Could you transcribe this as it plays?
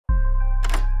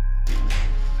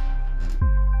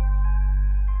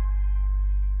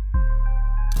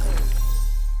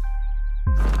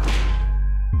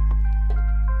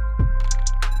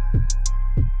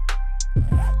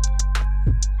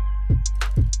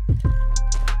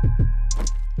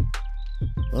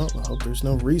there's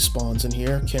no respawns in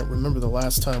here. Can't remember the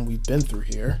last time we've been through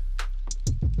here.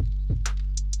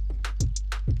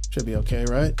 Should be okay,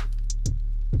 right?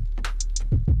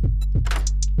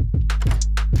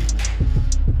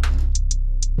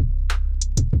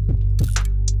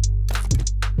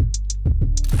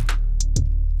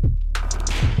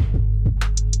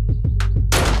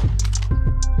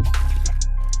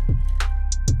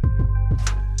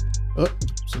 Oh,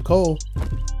 some coal.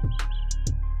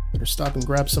 Better stop and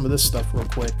grab some of this stuff real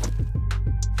quick.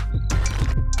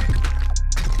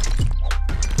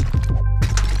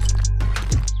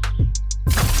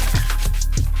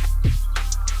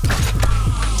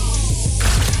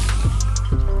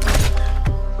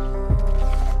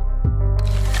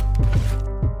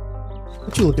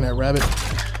 What you looking at, rabbit?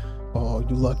 Oh,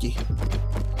 you lucky.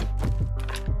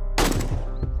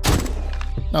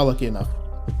 Not lucky enough.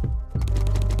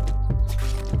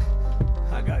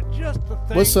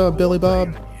 What's up, Billy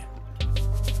Bob?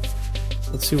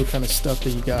 Let's see what kind of stuff that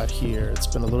you got here. It's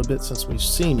been a little bit since we've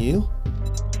seen you.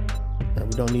 Right,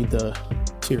 we don't need the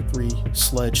tier 3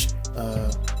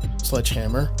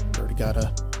 sledgehammer. Already got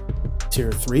a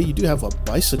tier 3. You do have a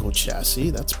bicycle chassis.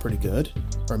 That's pretty good.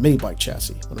 Or a mini bike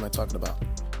chassis. What am I talking about?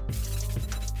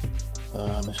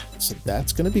 So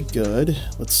that's going to be good.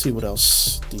 Let's see what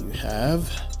else do you have.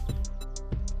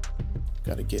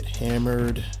 Got to get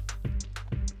hammered.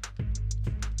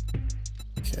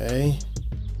 Okay.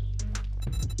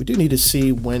 We do need to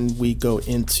see when we go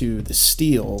into the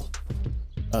steel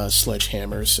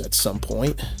sledgehammers at some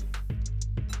point.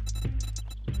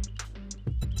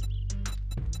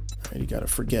 Alright, you got to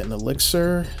forget an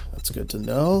elixir. That's good to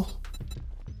know.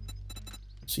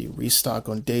 So you restock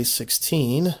on day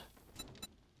 16.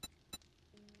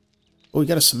 Oh, we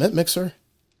got a cement mixer.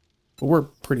 But we're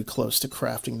pretty close to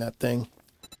crafting that thing.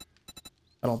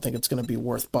 I don't think it's going to be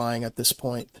worth buying at this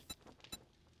point.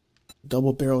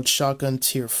 Double-barreled shotgun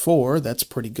tier 4. That's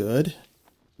pretty good.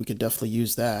 We could definitely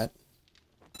use that.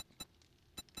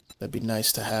 That'd be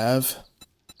nice to have.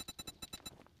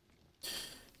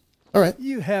 All right.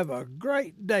 You have a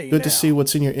great day. Good to see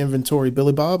what's in your inventory,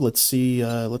 Billy Bob. Let's see.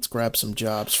 Let's grab some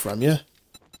jobs from you.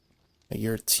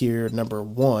 You're tier number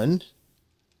 1.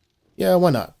 Yeah, why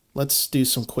not? Let's do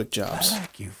some quick jobs. I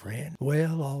like you, friend.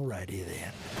 Well, alrighty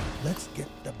then. Let's get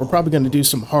the. We're probably going to do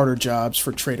some harder jobs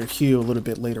for Trader Hugh a little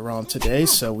bit later on today,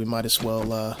 so we might as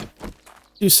well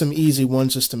do some easy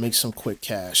ones just to make some quick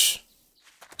cash.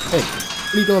 Hey,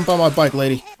 what are you doing by my bike,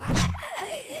 lady?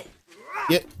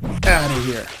 Get out of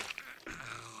here.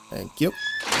 Thank you.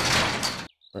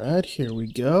 All right, here we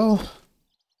go.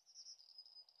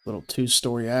 Little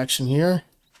 2-story action here.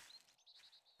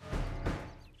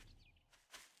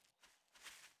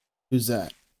 Who's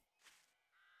that?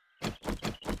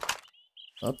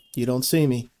 Oh, you don't see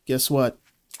me. Guess what?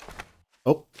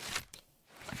 Oh.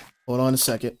 Hold on a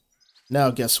second.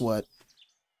 Now guess what?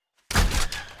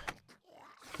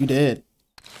 You did.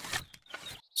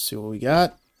 See what we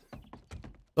got?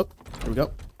 Oh, here we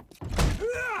go.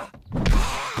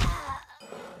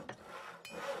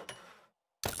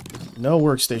 No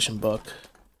workstation book.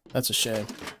 That's a shame.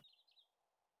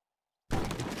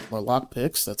 More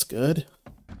lockpicks. That's good.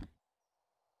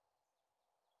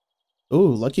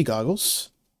 Ooh, lucky goggles.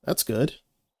 That's good.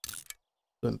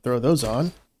 Couldn't throw those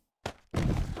on.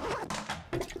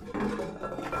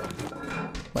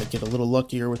 Might get a little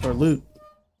luckier with our loot.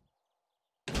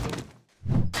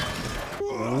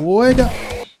 Wake up!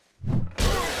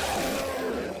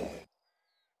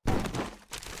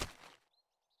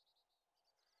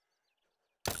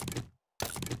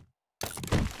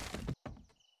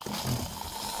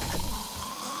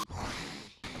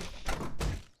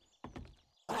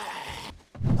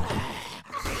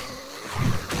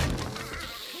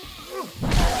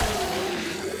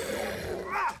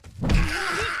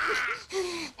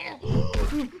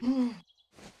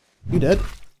 You dead?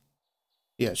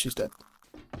 Yeah, she's dead.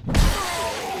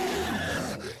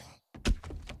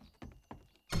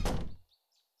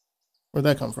 Where'd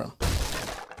that come from?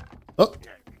 Oh!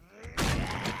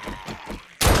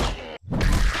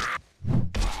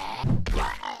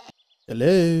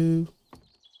 Hello?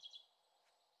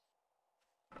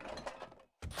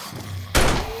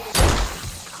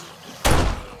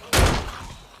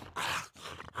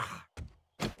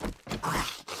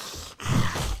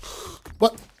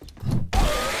 What?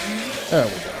 There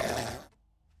we go.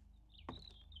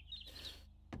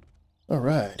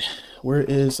 Alright. Where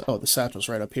is... Oh, the satchel's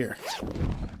right up here.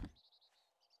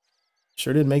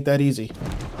 Sure didn't make that easy.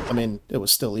 I mean, it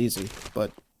was still easy,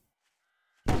 but...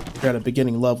 if you're at a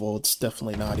beginning level, it's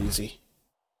definitely not easy.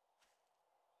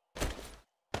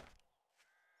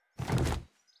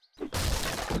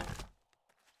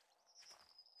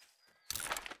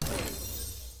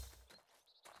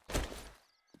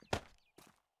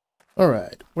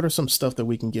 Alright, what are some stuff that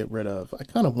we can get rid of? I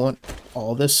kind of want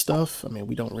all this stuff. I mean,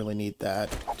 we don't really need that,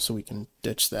 so we can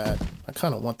ditch that. I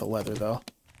kind of want the leather, though.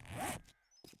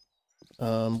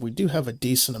 We do have a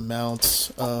decent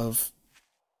amount of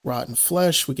rotten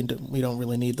flesh. We don't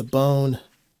really need the bone.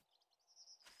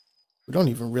 We don't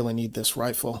even really need this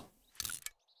rifle.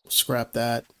 Scrap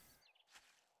that.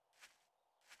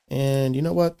 And you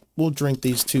know what? We'll drink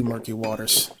these 2 murky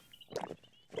waters.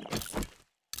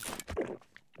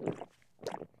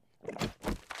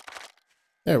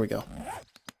 There we go.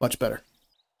 Much better.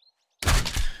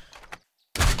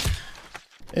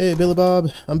 Hey, Billy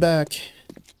Bob, I'm back.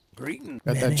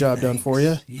 Got that job done for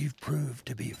you. You've proved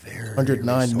to be very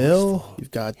 109 mil.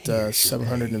 You've got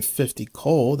 750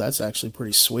 coal. That's actually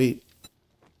pretty sweet.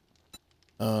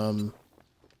 9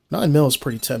 mil is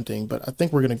pretty tempting, but I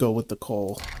think we're gonna go with the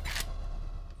coal.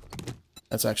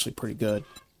 That's actually pretty good.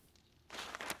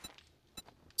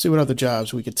 See what other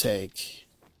jobs we could take.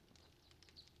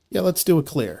 Yeah, let's do a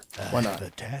clear. Why not? A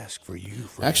task for you,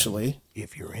 friend. Actually,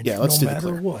 if you're in yeah, let's do the no matter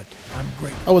clear. what, I'm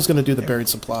grateful. I was going to do the buried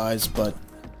supplies, but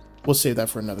we'll save that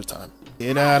for another time.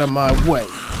 Get out of my way.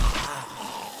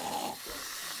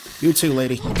 You too,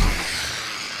 lady.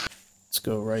 Let's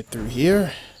go right through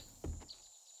here.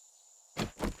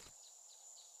 Let's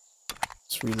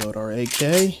reload our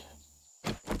AK.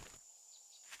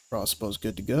 Crossbow's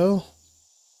good to go.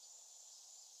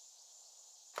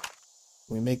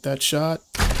 Can we make that shot?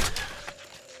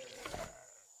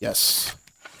 Yes.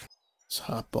 Let's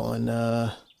hop on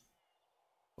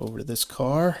over to this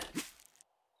car.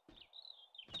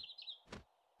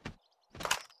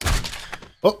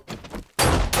 Oh!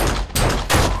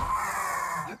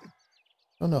 I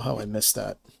don't know how I missed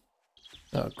that.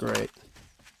 Oh, great.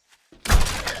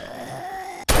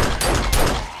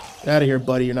 Get out of here,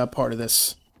 buddy. You're not part of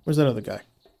this. Where's that other guy?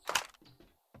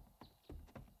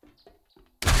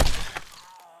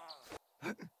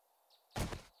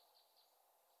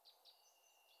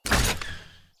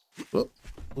 Whoop.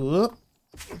 Whoop.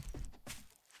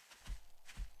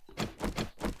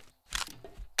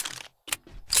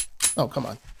 Oh, come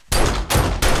on.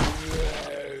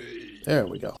 There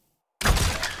we go.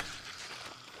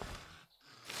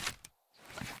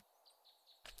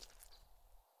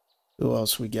 Who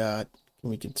else we got? Can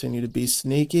we continue to be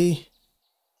sneaky?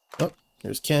 Oh,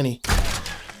 there's Kenny.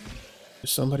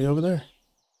 There's somebody over there?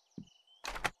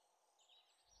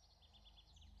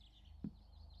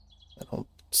 I don't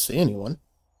see anyone.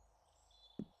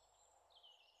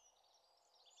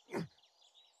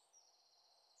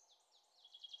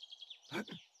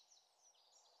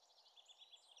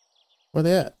 Where are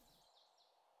they at?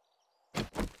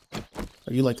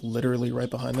 Are you like literally right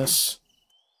behind this?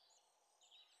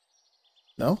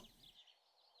 No?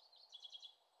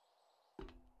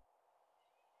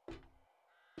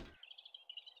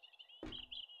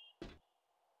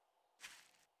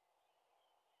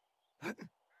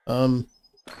 The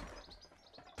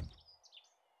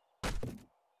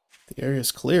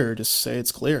area's clear, just say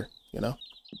it's clear, you know?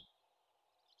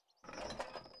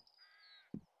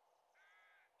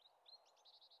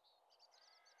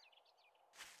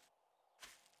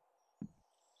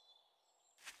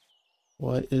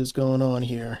 What is going on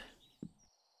here?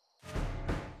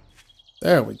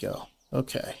 There we go.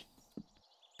 Okay.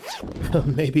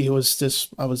 Maybe it was just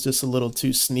I was just a little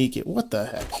too sneaky. What the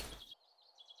heck?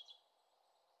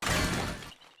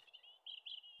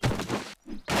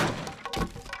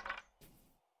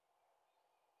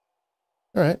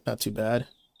 Alright, not too bad.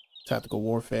 Tactical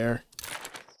warfare.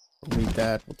 We'll read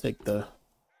that. We'll take the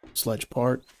sledge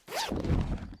part.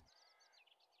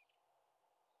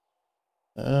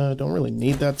 Don't really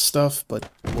need that stuff, but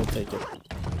we'll take it.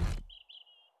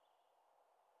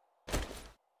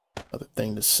 Other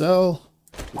thing to sell.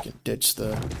 We can ditch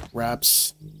the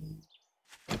wraps.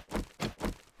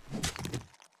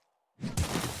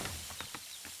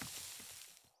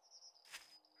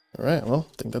 Alright, well,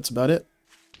 I think that's about it.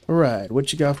 Alright,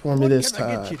 what you got for me this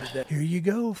time? Here you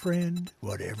go, friend.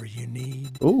 Whatever you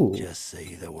need, Ooh. just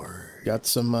say the word. Got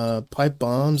some pipe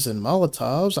bombs and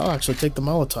Molotovs. I'll actually take the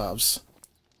Molotovs.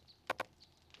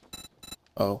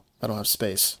 Oh, I don't have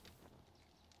space.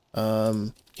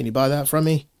 Can you buy that from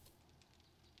me?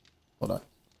 Hold on.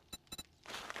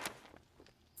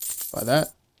 Buy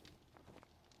that.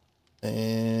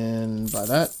 And buy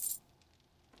that.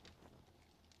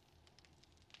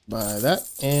 Buy that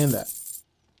and that.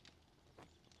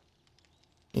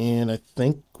 And I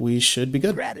think we should be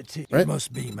good. Gratitude. Right? It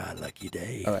must be my lucky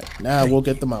day. All right, now we'll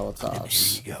get the And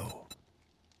Molotovs. here you go.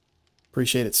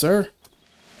 Appreciate it, sir.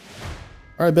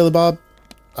 All right, Billy Bob.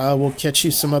 We'll catch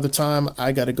you some other time.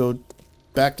 I gotta go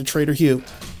back to Trader Hugh.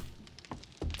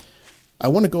 I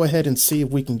want to go ahead and see if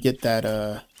we can get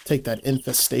that, take that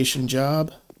infestation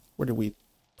job. Where did we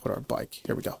put our bike?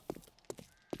 Here we go.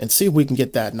 And see if we can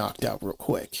get that knocked out real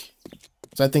quick.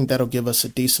 So I think that'll give us a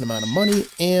decent amount of money,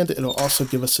 and it'll also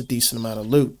give us a decent amount of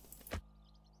loot.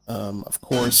 Of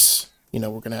course, you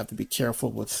know, we're going to have to be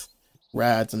careful with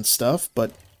rads and stuff,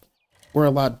 but we're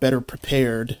a lot better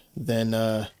prepared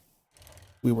than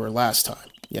we were last time,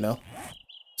 you know,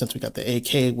 since we got the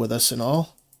AK with us and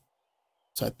all.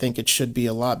 So I think it should be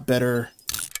a lot better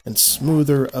and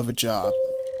smoother of a job.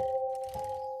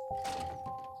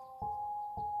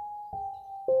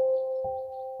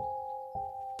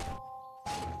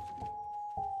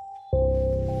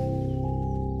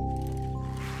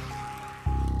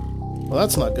 Well,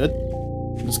 that's not good.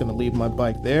 I'm just going to leave my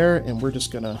bike there, and we're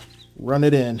just going to run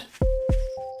it in.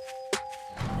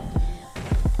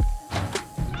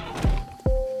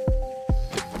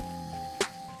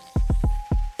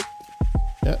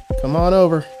 Yep, come on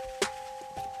over.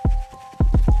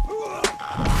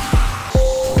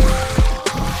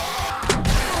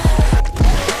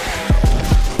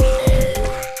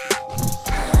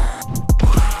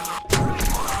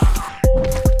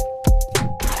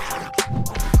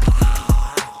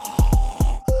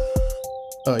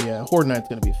 Oh yeah, Horde Night's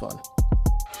gonna be fun.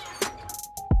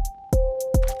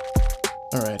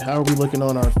 Alright, how are we looking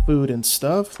on our food and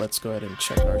stuff? Let's go ahead and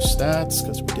check our stats,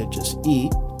 because we did just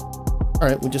eat.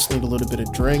 Alright, we just need a little bit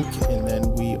of drink, and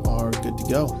then we are good to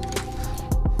go.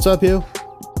 What's up, Hugh?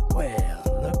 Well,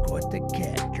 look what the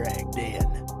cat dragged in.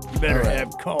 You better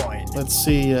have coin. Let's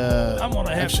see, I'm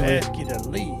gonna have to ask you to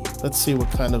leave. let's see what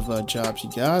kind of jobs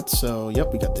you got. So,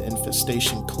 yep, we got the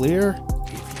infestation clear.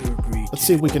 If you agree, Let's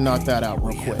see if we can knock that out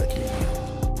real quick.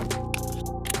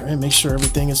 Alright, make sure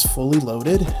everything is fully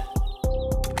loaded.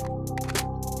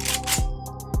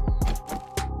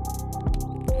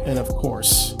 And of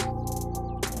course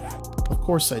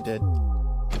I did.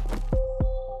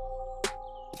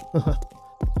 Do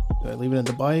I leave it in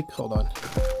the bike? Hold on.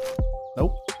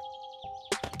 Nope.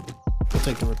 We'll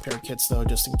take the repair kits though,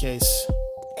 just in case.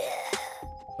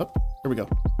 Oh, here we go.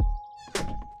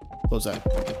 Close that.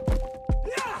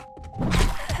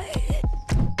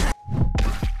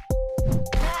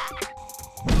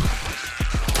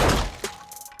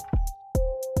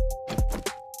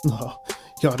 Oh,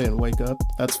 y'all didn't wake up.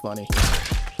 That's funny.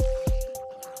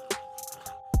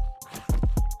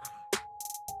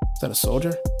 Is that a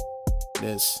soldier? It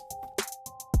is.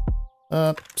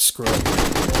 Screw it.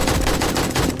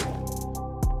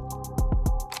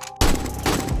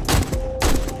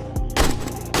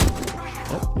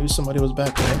 Oh, maybe somebody was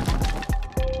back there.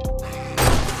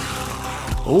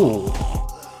 Oh.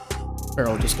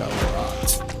 Barrel just got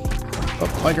rocked. Oh,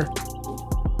 tiger.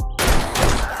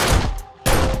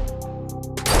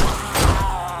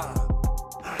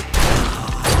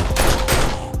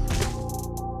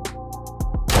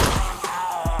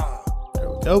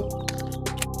 Nope.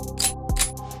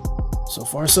 So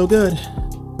far, so good.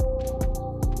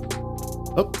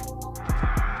 Oh.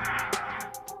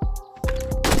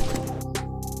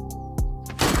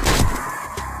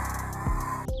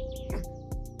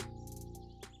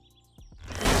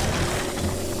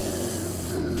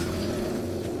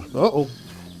 Uh-oh.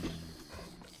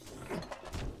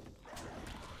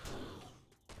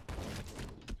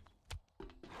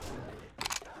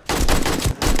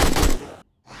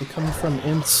 They coming from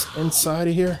inside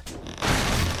of here?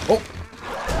 Oh!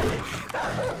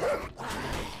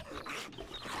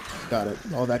 Got it.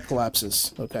 All that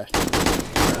collapses. Okay.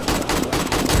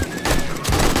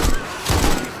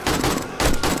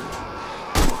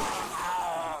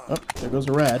 Oh, there goes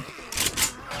a rad.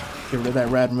 Get rid of that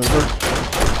rad mover.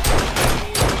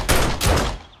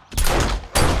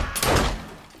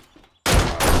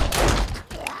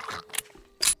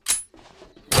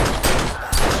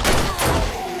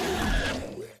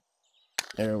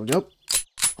 There we go.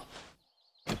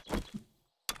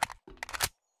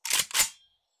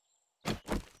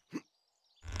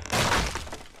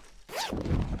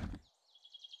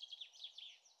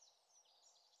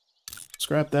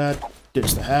 Scrap that.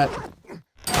 Ditch the hat.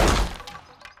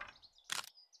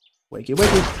 Wakey,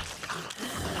 wakey.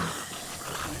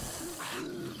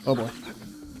 Oh boy.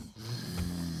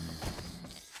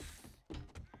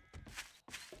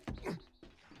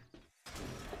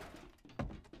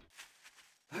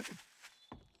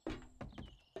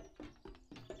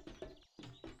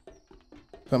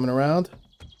 Coming around.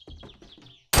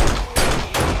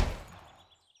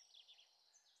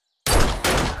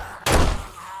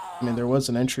 I mean, there was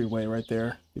an entryway right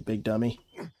there, you big dummy.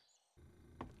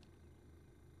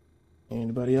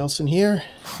 Anybody else in here?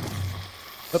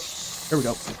 Oh, there we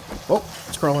go. Oh,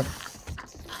 it's crawling.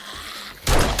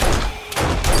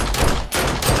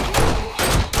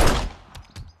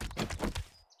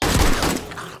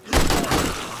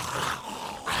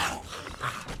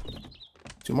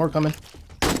 Two more coming.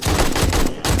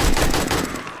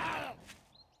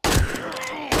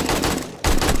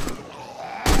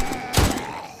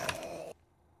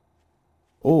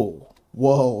 Oh,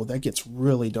 whoa, that gets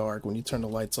really dark when you turn the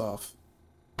lights off.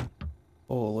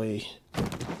 Holy.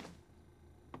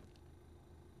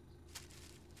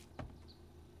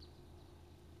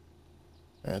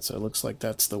 Alright, so it looks like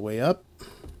that's the way up.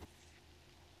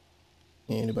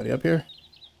 Anybody up here?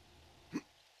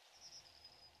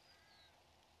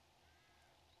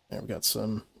 There, we got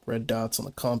some red dots on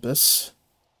the compass.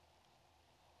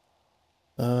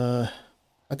 How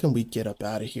can we get up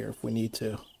out of here if we need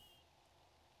to?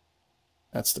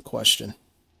 That's the question.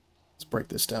 Let's break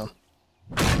this down.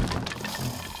 I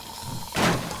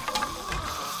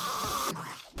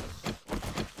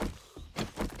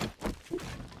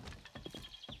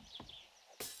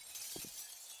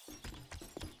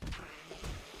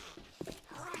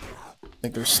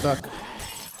think they're stuck.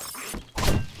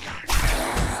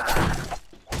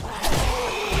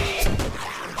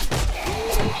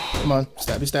 Come on,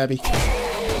 stabby, stabby.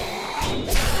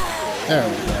 There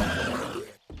we go.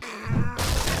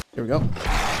 Here we go.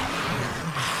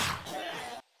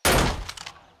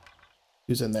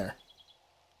 Who's in there?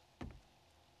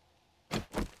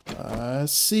 I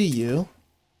see you.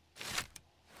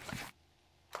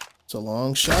 It's a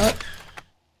long shot.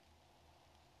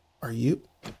 Are you?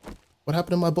 What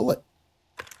happened to my bullet?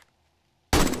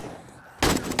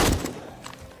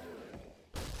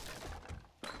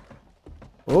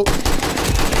 Oh.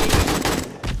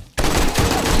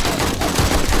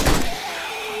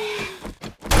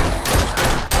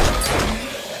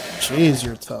 Jeez,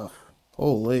 you're tough.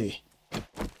 Holy.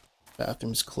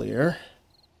 Bathroom's clear.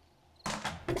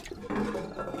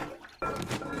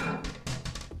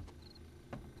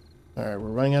 Alright, we're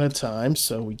running out of time,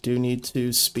 so we do need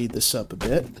to speed this up a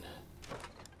bit.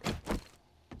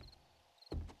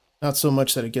 Not so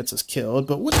much that it gets us killed,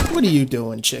 but what are you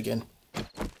doing, chicken?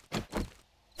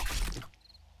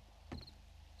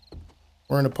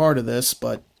 Weren't a part of this,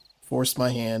 but forced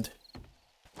my hand.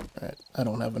 Alright, I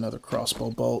don't have another crossbow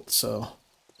bolt, so I'm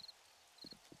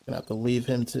gonna have to leave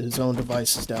him to his own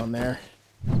devices down there.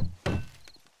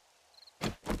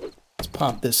 Let's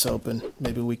pop this open.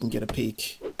 Maybe we can get a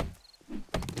peek.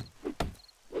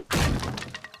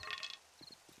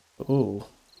 Ooh.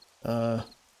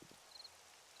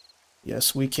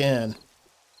 Yes, we can.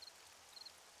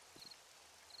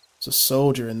 There's a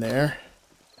soldier in there.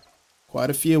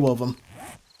 Quite a few of them.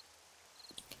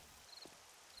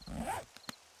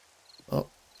 Oh.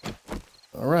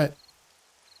 Alright.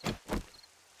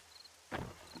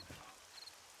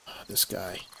 This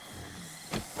guy.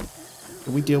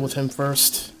 Can we deal with him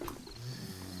first?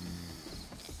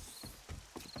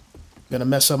 Gonna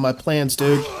mess up my plans,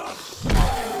 dude.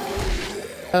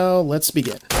 Now, let's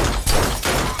begin.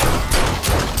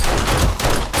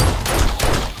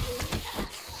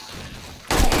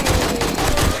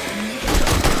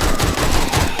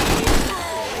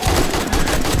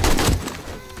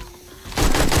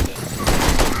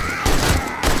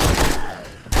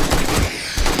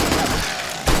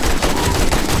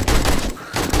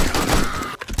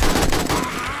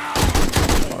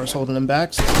 Bar's holding him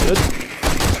back, so good.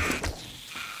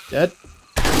 Dead.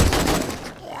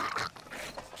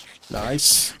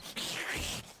 Nice.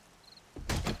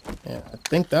 Yeah, I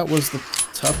think that was the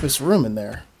toughest room in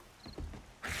there.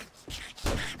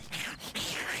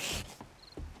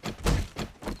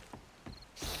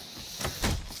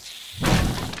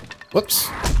 Whoops.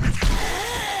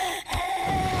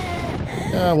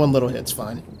 One little hit's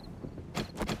fine.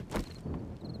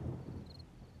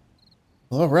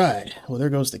 Alright, well there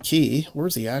goes the key.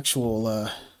 Where's the actual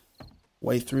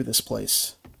way through this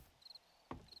place?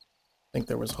 I think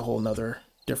there was a whole nother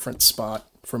different spot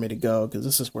for me to go, because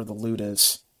this is where the loot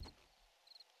is.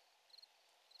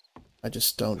 I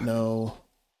just don't know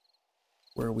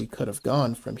where we could have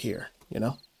gone from here, you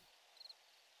know?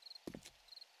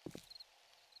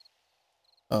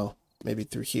 Oh, maybe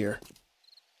through here.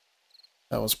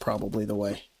 That was probably the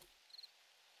way.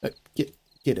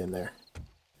 Get in there.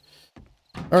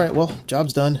 Alright, well,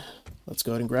 job's done. Let's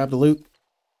go ahead and grab the loot.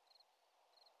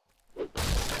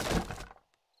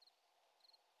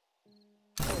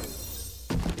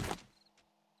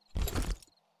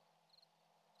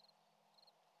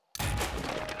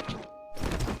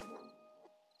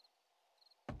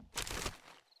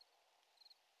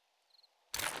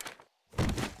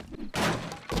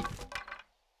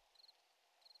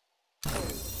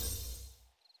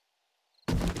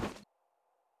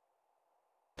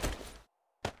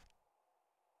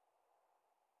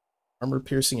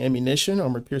 Armor-piercing ammunition.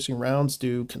 Armor-piercing rounds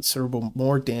do considerable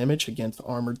more damage against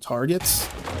armored targets.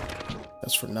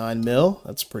 That's for 9 mil.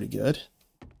 That's pretty good.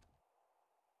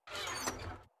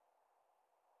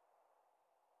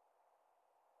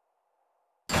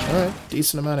 Alright,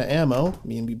 decent amount of ammo. I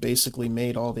mean, we basically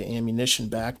made all the ammunition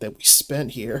back that we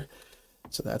spent here.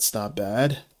 So that's not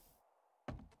bad.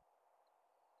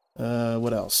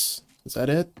 What else? Is that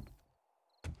it?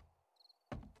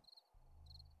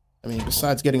 I mean,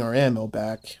 besides getting our ammo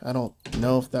back, I don't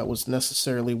know if that was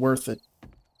necessarily worth it.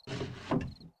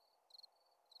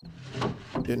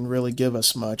 Didn't really give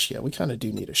us much. Yeah, we kind of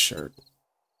do need a shirt.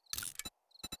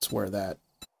 Let's wear that.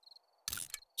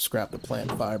 Scrap the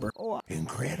plant fiber.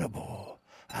 Incredible.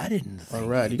 I didn't think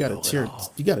Alright, you got a tier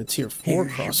 4 Here's your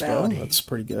crossbow. bounty. That's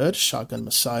pretty good. Shotgun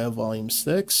Messiah Volume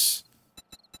 6.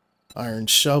 Iron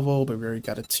shovel, but we already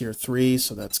got a tier 3,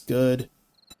 so that's good.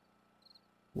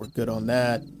 We're good on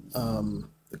that.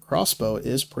 The crossbow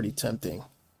is pretty tempting.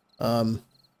 I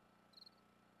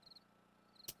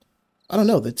don't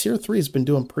know, the tier 3 has been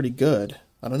doing pretty good.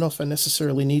 I don't know if I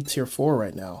necessarily need tier 4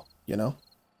 right now, you know?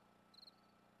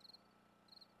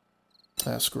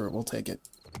 Ah, screw it, we'll take it.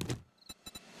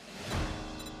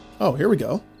 Oh, here we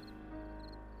go.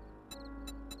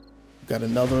 Got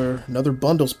another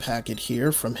bundles packet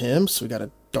here from him. So we got a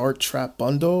dart trap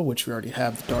bundle, which we already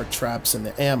have the dart traps and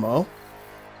the ammo.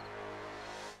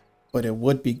 But it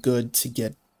would be good to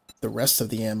get the rest of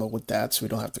the ammo with that so we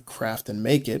don't have to craft and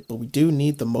make it. But we do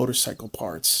need the motorcycle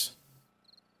parts.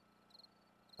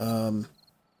 We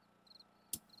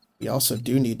also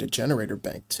do need the generator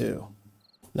bank too.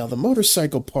 Now the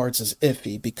motorcycle parts is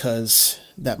iffy because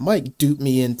that might dupe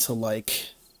me into like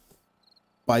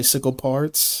bicycle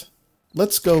parts.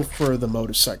 Let's go for the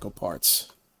motorcycle parts.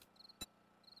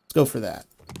 Let's go for that.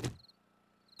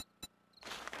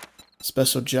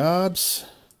 Special jobs.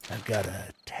 I've got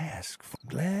a task.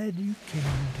 Glad you came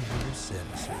to your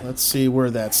senses. Let's see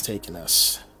where that's taking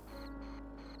us.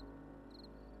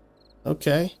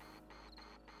 Okay.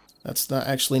 That's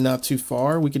not too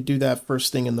far. We could do that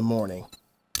first thing in the morning.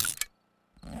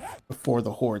 Before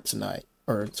the horde tonight.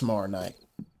 Or tomorrow night.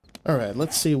 Alright,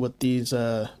 let's see what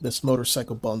this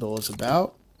motorcycle bundle is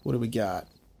about. What do we got?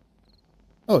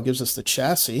 Oh, it gives us the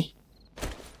chassis.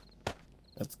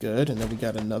 That's good. And then we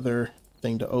got another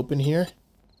thing to open here.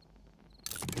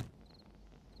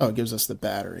 Oh, it gives us the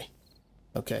battery.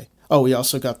 Okay. Oh, we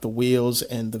also got the wheels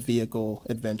and the vehicle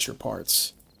adventure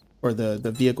parts. Or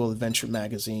the vehicle adventure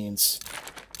magazines.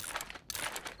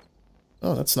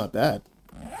 Oh, that's not bad.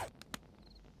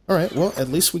 Alright, well, at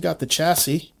least we got the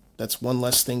chassis. That's one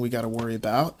less thing we got to worry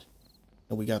about.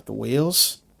 And we got the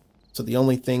wheels. So the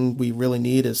only thing we really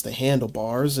need is the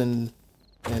handlebars and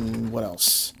what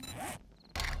else?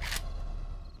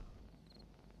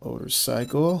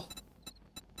 Motorcycle.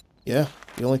 Yeah,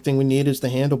 the only thing we need is the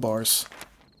handlebars.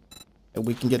 And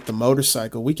we can get the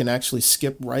motorcycle. We can actually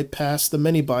skip right past the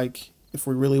mini bike if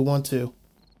we really want to.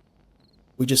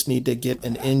 We just need to get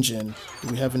an engine. Do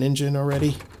we have an engine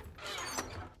already?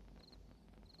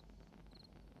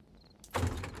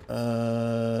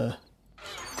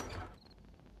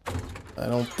 I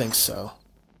don't think so.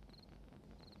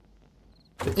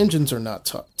 The engines are not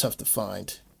tough to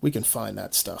find. We can find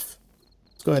that stuff.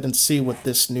 Let's go ahead and see what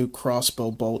this new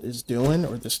crossbow bolt is doing,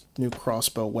 or this new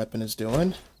crossbow weapon is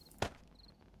doing.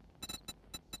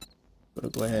 Gonna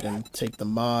go ahead and take the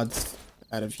mods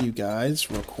out of you guys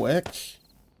real quick.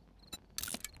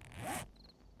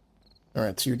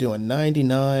 Alright, so you're doing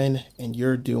 99, and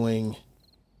you're doing...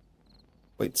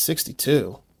 Wait,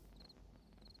 62?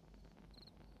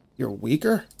 You're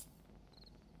weaker?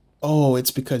 Oh, it's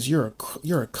because you're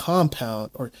a compound,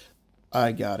 or...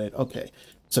 I got it, okay.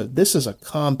 So this is a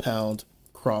compound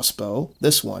crossbow,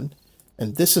 this one,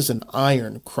 and this is an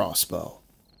iron crossbow.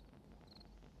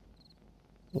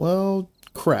 Well,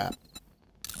 crap.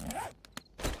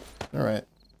 Alright.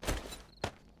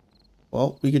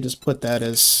 Well, we could just put that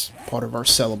as part of our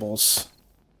sellables.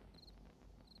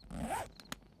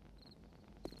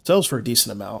 Sells for a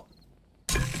decent amount.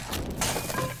 Is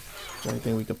there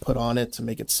anything we could put on it to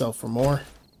make it sell for more?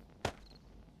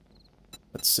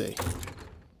 Let's see.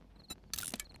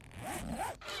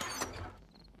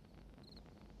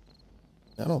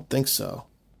 I don't think so.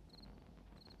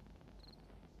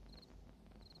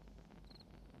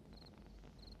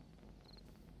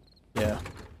 Yeah.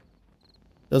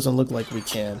 Doesn't look like we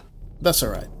can. That's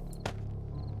alright.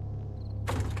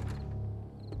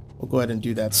 We'll go ahead and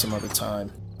do that some other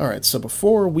time. Alright, so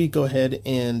before we go ahead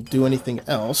and do anything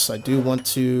else, I do want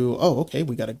to... Oh, okay,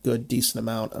 we got a good, decent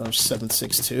amount of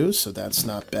 7.62, so that's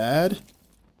not bad.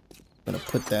 I'm going to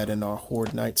put that in our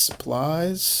Horde Night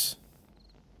supplies.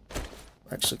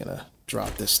 We're actually going to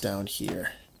drop this down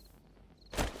here.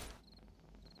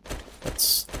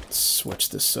 Let's Switch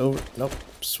this over. Nope.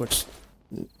 Switch.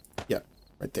 Yeah,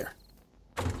 right there.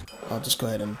 I'll just go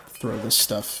ahead and throw this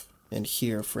stuff in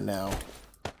here for now.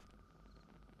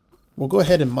 We'll go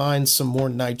ahead and mine some more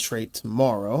nitrate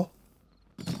tomorrow.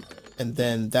 And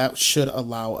then that should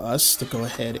allow us to go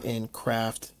ahead and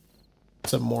craft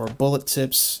some more bullet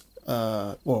tips.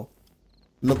 Well,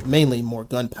 mainly more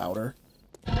gunpowder.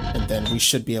 And then we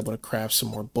should be able to craft some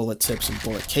more bullet tips and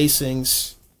bullet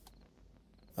casings.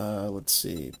 Let's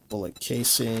see, bullet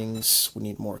casings. We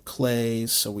need more clay,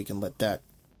 so we can let that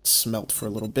smelt for a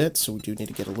little bit. So we do need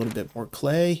to get a little bit more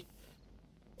clay.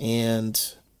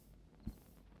 And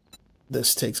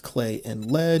this takes clay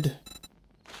and lead.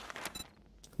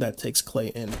 That takes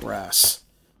clay and brass.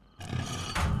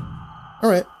 All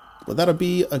right. Well, that'll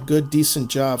be a good,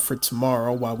 decent job for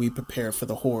tomorrow while we prepare for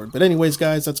the horde. But anyways,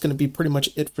 guys, that's going to be pretty much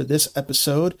it for this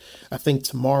episode. I think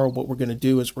tomorrow what we're going to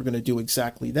do is we're going to do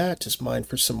exactly that. Just mine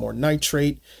for some more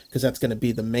nitrate, because that's going to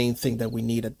be the main thing that we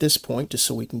need at this point, just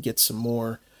so we can get some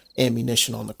more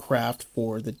ammunition on the craft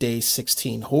for the day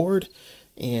 16 horde.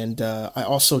 And I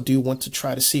also do want to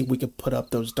try to see if we can put up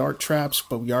those dart traps,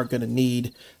 but we are going to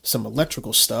need some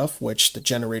electrical stuff, which the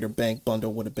generator bank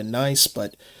bundle would have been nice,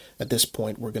 but at this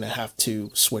point we're going to have to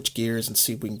switch gears and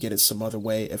see if we can get it some other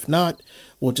way. If not,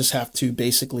 we'll just have to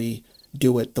basically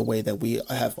do it the way that we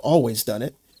have always done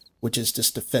it, which is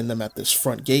just defend them at this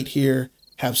front gate here,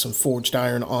 have some forged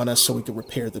iron on us so we can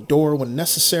repair the door when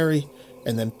necessary,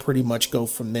 and then pretty much go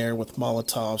from there with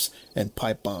Molotovs and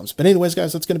pipe bombs. But anyways,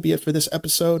 guys, that's going to be it for this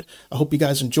episode. I hope you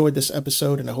guys enjoyed this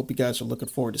episode, and I hope you guys are looking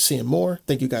forward to seeing more.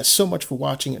 Thank you guys so much for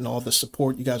watching and all the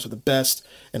support. You guys are the best,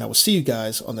 and I will see you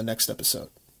guys on the next episode.